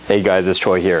Hey guys, it's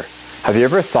Troy here. Have you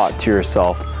ever thought to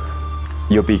yourself,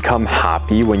 you'll become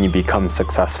happy when you become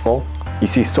successful? You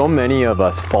see, so many of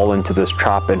us fall into this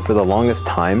trap, and for the longest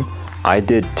time, I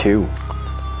did too.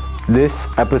 This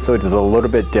episode is a little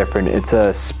bit different. It's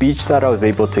a speech that I was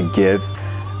able to give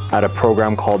at a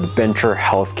program called Venture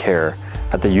Healthcare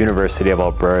at the University of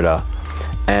Alberta.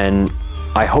 And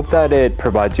I hope that it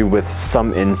provides you with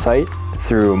some insight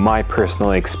through my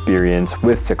personal experience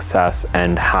with success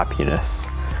and happiness.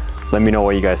 Let me know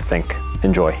what you guys think.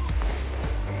 Enjoy.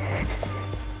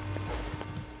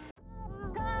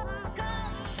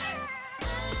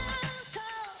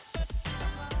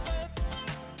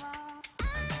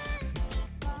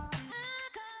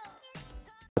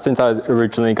 Since I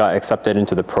originally got accepted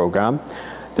into the program,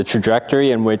 the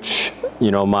trajectory in which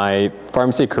my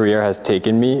pharmacy career has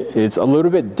taken me is a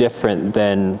little bit different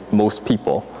than most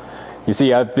people. You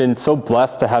see, I've been so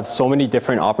blessed to have so many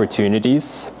different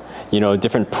opportunities,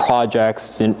 different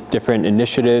projects, different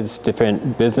initiatives,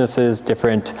 different businesses,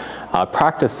 different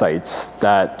practice sites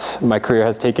that my career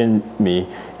has taken me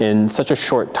in such a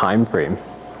short time frame.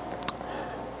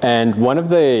 And one of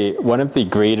the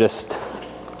greatest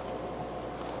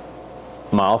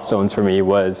milestones for me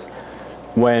was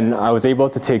when I was able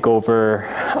to take over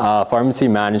a pharmacy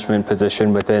management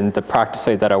position within the practice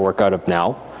site that I work out of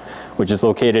now, which is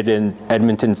located in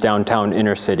Edmonton's downtown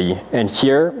inner city. And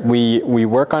here we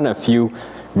work on a few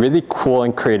really cool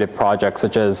and creative projects,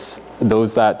 such as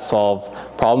those that solve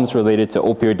problems related to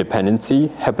opioid dependency,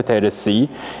 hepatitis C,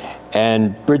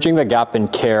 and bridging the gap in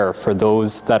care for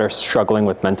those that are struggling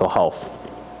with mental health.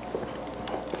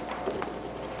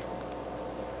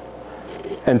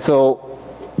 And so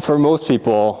for most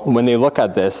people, when they look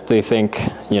at this, they think,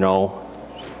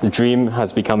 the dream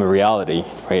has become a reality,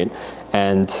 right?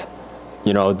 And,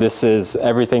 this is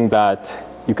everything that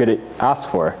you could ask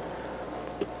for.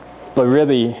 But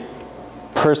really,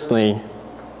 personally,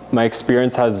 my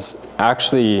experience has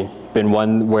actually been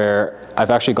one where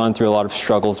I've actually gone through a lot of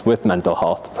struggles with mental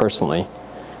health personally.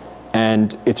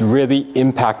 And it's really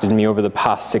impacted me over the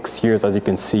past 6 years, as you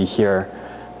can see here,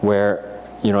 where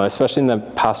especially in the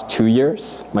past 2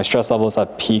 years, my stress levels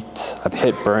have peaked. I've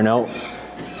hit burnout,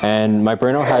 and my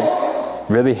burnout had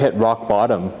really hit rock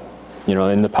bottom,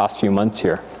 in the past few months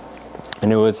here.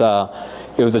 And it was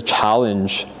a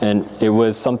challenge, and it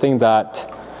was something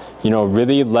that,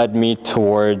 really led me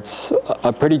towards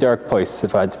a pretty dark place,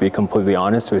 if I had to be completely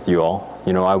honest with you all.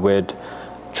 I would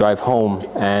drive home,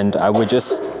 and I would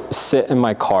just sit in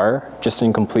my car, just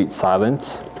in complete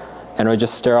silence, and I would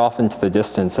just stare off into the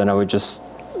distance, and I would just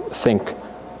think,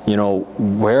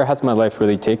 where has my life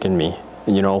really taken me?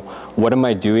 What am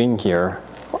I doing here?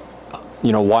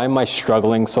 Why am I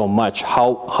struggling so much?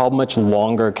 How much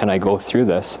longer can I go through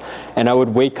this? And I would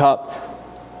wake up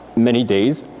many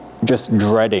days just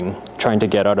dreading trying to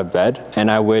get out of bed, and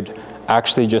I would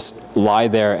actually just lie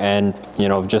there and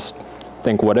just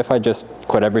think, what if I just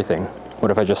quit everything? What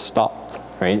if I just stopped,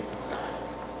 right?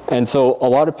 And so a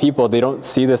lot of people, they don't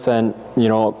see this, and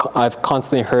I've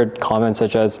constantly heard comments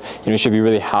such as, you should be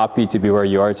really happy to be where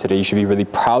you are today, you should be really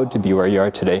proud to be where you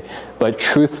are today. But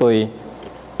truthfully,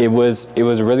 it was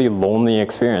a really lonely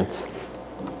experience.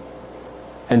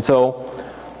 And so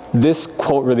this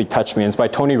quote really touched me. It's by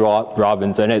Tony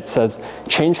Robbins, and it says,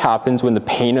 change happens when the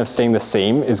pain of staying the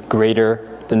same is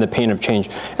greater than the pain of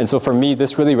change. And so for me,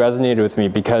 this really resonated with me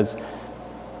because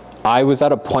I was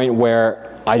at a point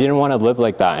where I didn't want to live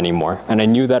like that anymore, and I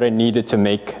knew that I needed to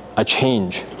make a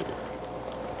change.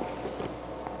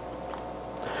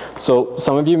 So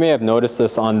some of you may have noticed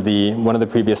this on one of the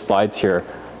previous slides here.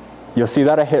 You'll see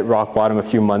that I hit rock bottom a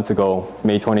few months ago,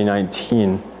 May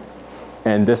 2019,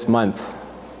 and this month,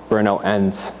 burnout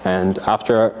ends. And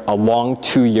after a long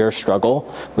 2-year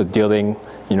struggle with dealing,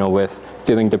 with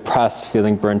feeling depressed,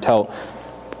 feeling burnt out,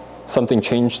 something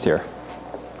changed here.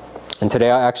 And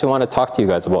today I actually want to talk to you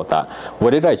guys about that. What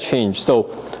did I change? So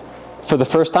for the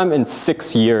first time in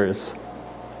 6 years,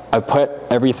 I put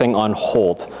everything on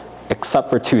hold except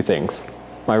for 2 things.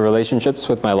 My relationships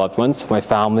with my loved ones, my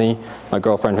family, my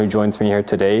girlfriend who joins me here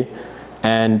today,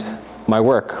 and my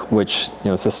work, which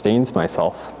sustains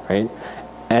myself, right?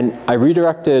 And I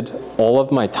redirected all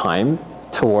of my time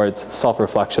towards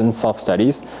self-reflection,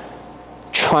 self-studies,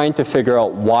 trying to figure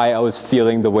out why I was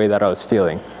feeling the way that I was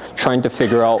feeling, trying to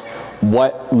figure out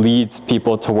what leads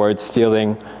people towards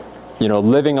feeling,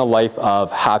 living a life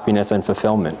of happiness and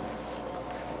fulfillment.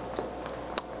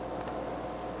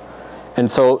 And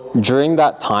so during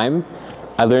that time,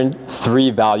 I learned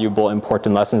 3 valuable,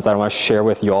 important lessons that I want to share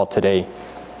with you all today.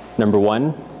 Number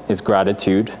 1 is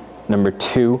gratitude. Number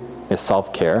 2 is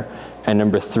self-care. And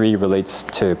number 3 relates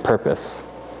to purpose.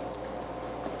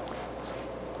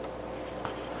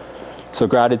 So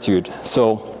gratitude.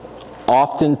 So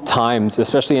oftentimes,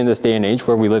 especially in this day and age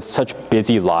where we live such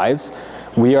busy lives,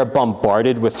 we are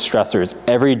bombarded with stressors.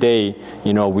 Every day,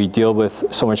 we deal with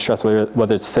so much stress,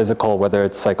 whether it's physical, whether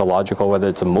it's psychological, whether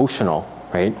it's emotional,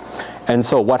 right? And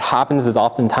so what happens is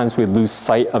oftentimes we lose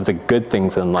sight of the good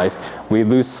things in life. We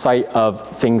lose sight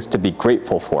of things to be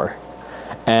grateful for.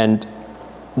 And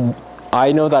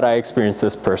I know that I experienced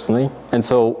this personally. And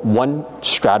so one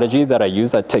strategy that I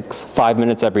use that takes 5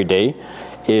 minutes every day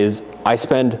is I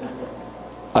spend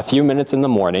a few minutes in the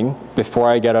morning before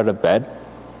I get out of bed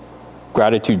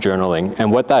gratitude journaling.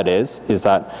 And what that is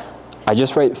that I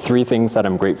just write 3 things that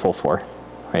I'm grateful for,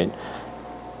 right?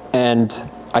 And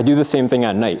I do the same thing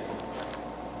at night.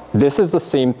 This is the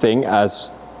same thing as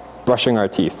brushing our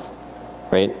teeth,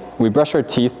 right? We brush our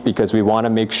teeth because we want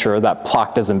to make sure that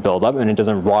plaque doesn't build up and it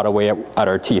doesn't rot away at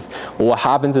our teeth. Well, what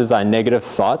happens is that negative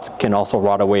thoughts can also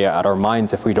rot away at our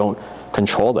minds if we don't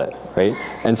control it, right?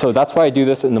 And so that's why I do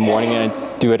this in the morning and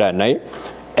I do it at night.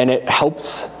 And it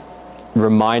helps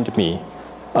remind me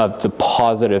of the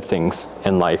positive things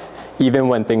in life, even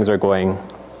when things are going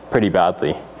pretty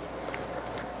badly.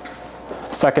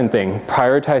 Second thing,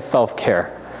 prioritize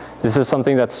self-care. This is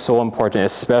something that's so important,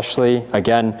 especially,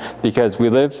 again, because we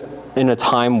live in a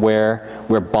time where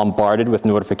we're bombarded with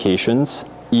notifications,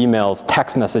 emails,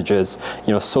 text messages,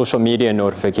 social media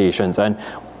notifications. And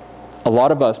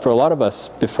for a lot of us,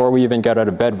 before we even get out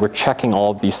of bed, we're checking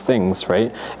all of these things,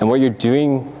 right? And what you're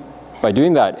doing by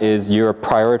doing that is you're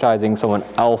prioritizing someone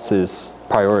else's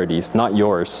priorities, not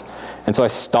yours. And so I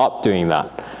stopped doing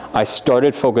that. I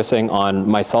started focusing on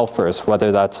myself first,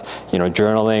 whether that's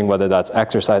journaling, whether that's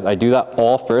exercise. I do that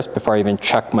all first before I even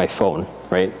check my phone,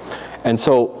 right? And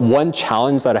so one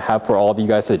challenge that I have for all of you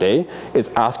guys today is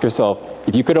ask yourself,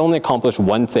 if you could only accomplish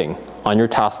one thing on your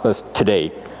task list today,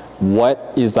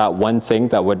 what is that one thing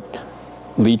that would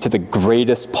lead to the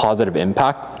greatest positive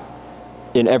impact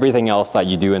in everything else that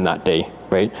you do in that day,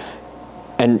 right?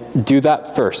 And do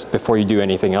that first before you do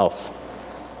anything else.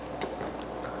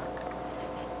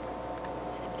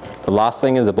 The last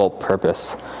thing is about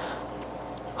purpose.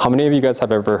 How many of you guys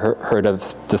have ever heard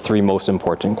of the 3 most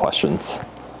important questions?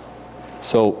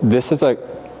 So this is a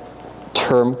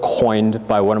term coined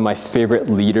by one of my favorite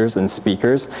leaders and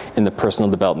speakers in the personal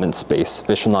development space,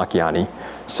 Vishen Lakhiani.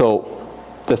 So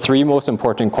the 3 most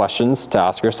important questions to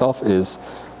ask yourself is,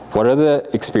 what are the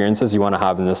experiences you want to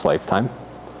have in this lifetime?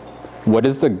 What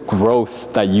is the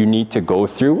growth that you need to go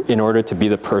through in order to be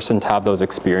the person to have those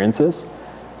experiences?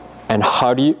 And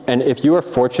and if you are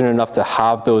fortunate enough to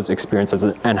have those experiences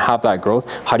and have that growth,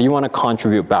 how do you want to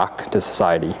contribute back to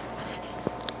society?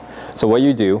 So what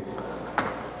you do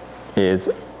is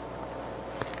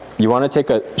you want to take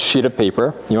a sheet of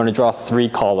paper, you want to draw 3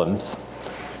 columns,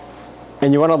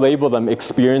 and you want to label them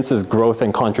experiences, growth,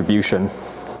 and contribution.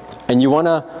 And you want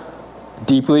to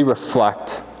deeply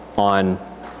reflect on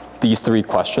these 3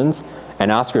 questions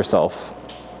and ask yourself,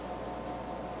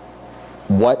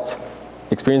 what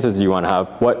experiences do you want to have?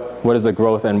 What is the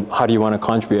growth and how do you want to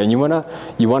contribute? And you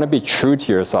want to be true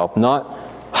to yourself, not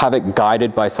have it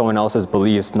guided by someone else's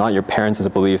beliefs, not your parents'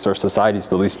 beliefs or society's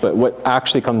beliefs, but what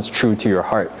actually comes true to your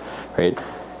heart, right?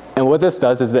 And what this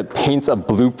does is it paints a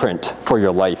blueprint for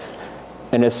your life.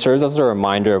 And it serves as a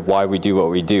reminder of why we do what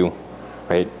we do,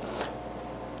 right?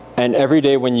 And every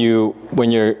day when you're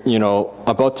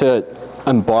about to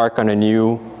embark on a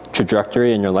new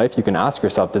trajectory in your life, you can ask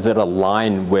yourself, does it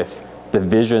align with the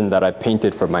vision that I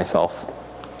painted for myself?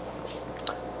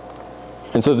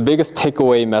 And so the biggest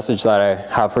takeaway message that I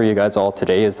have for you guys all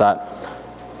today is that,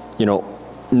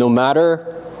 no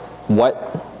matter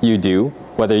what you do,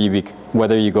 whether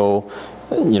you go,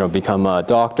 become a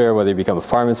doctor, whether you become a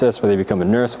pharmacist, whether you become a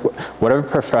nurse, whatever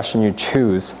profession you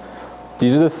choose,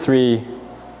 these are the 3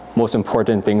 most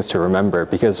important things to remember.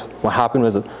 Because what happened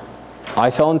was I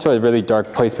fell into a really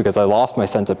dark place because I lost my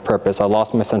sense of purpose, I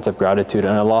lost my sense of gratitude,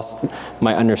 and I lost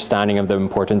my understanding of the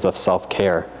importance of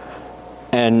self-care.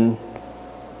 And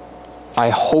I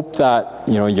hope that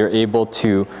you're able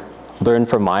to learn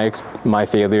from my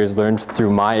failures, learn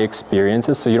through my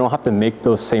experiences, so you don't have to make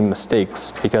those same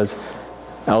mistakes, because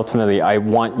ultimately I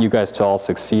want you guys to all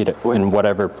succeed in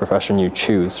whatever profession you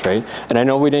choose, right? And I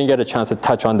know we didn't get a chance to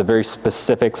touch on the very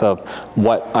specifics of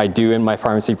what I do in my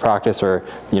pharmacy practice, or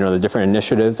the different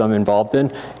initiatives I'm involved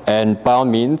in. And by all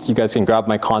means, you guys can grab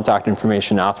my contact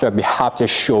information after. I'd be happy to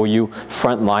show you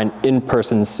frontline, in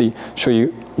person, show you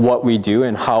what we do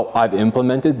and how I've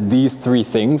implemented these 3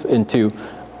 things into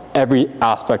every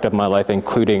aspect of my life,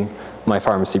 including my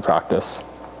pharmacy practice.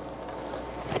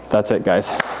 That's it, guys.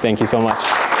 Thank you so much.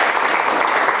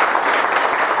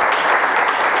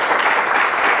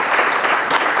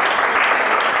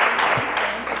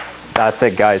 That's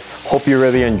it, guys. Hope you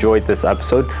really enjoyed this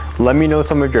episode. Let me know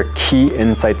some of your key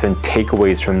insights and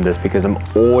takeaways from this, because I'm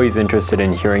always interested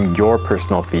in hearing your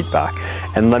personal feedback.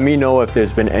 And let me know if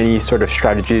there's been any sort of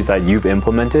strategies that you've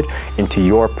implemented into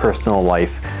your personal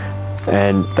life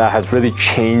and that has really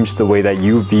changed the way that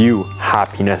you view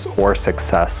happiness or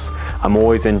success. I'm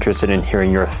always interested in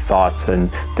hearing your thoughts,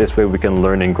 and this way we can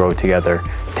learn and grow together.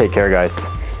 Take care, guys.